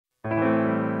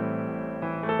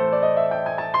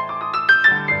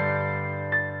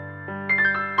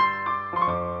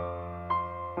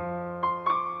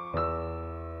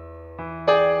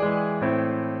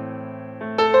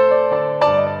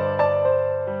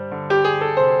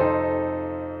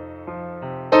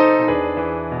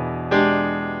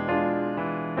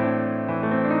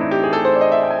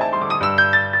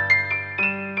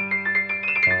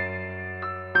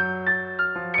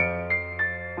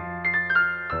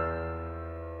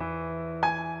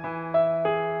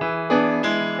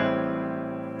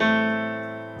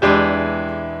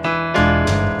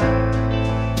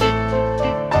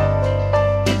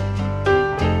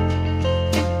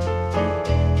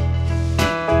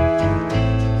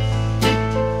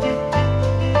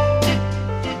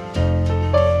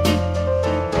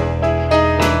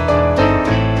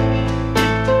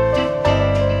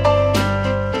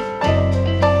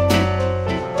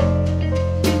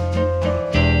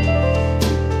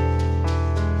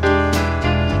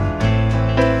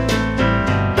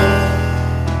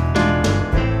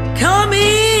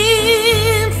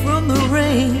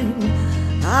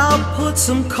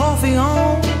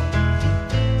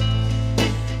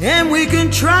and we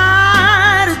can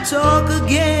try to talk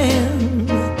again.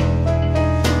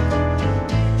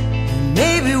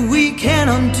 Maybe we can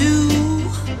undo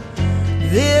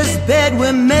this bed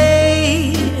we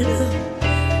made.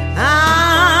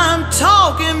 I'm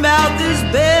talking about this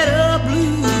bed of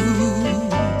blues.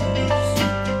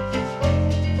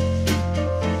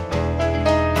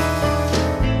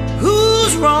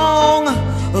 Who's wrong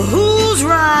or who's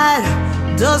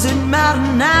right, doesn't matter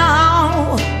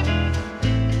now.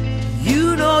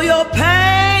 You know your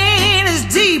pain is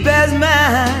deep as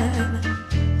mine.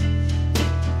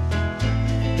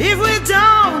 If we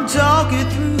don't talk it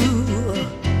through,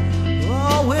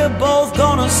 oh, we're both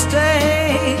gonna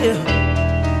stay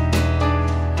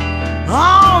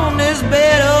on this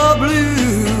bed of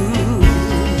blues.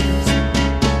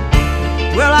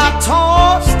 Well, I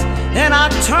tossed and I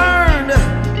turned,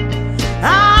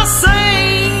 I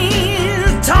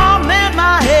sang, torment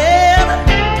my head.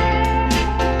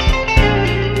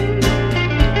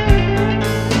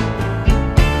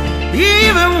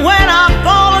 Even when I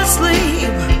fall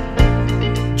asleep,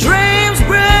 dreams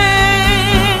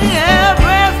bring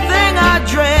everything I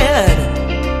dread.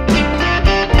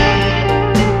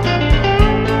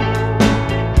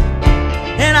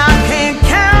 And I can't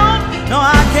count, no,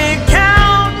 I can't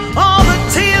count all the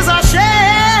tears I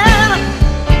shed.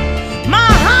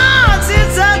 My heart's in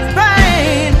such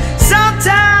pain,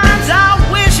 sometimes I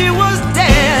wish it was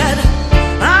dead.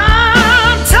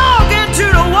 I'm talking to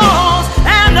the walls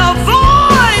and the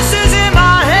voices in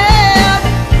my head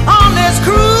on this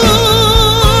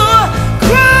cruel,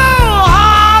 cruel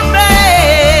hard bed.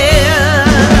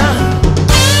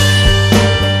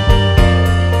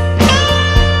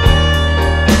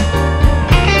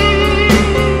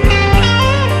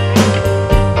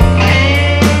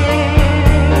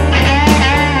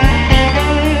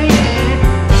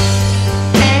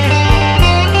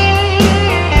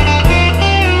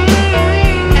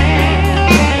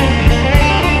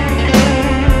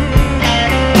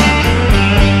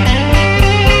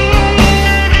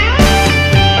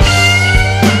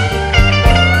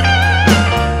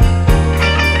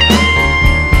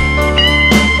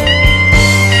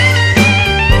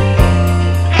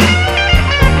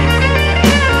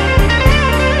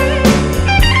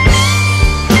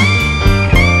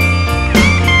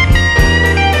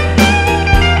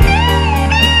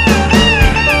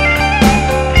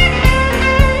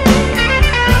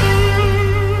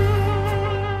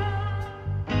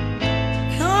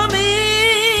 Come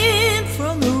in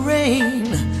from the rain,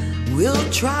 we'll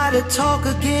try to talk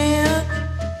again,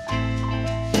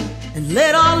 and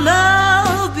let our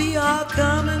love be our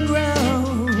common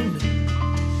ground.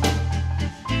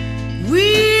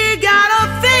 We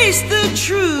gotta face the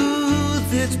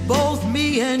truth, it's both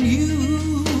me and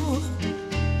you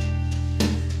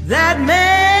that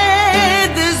made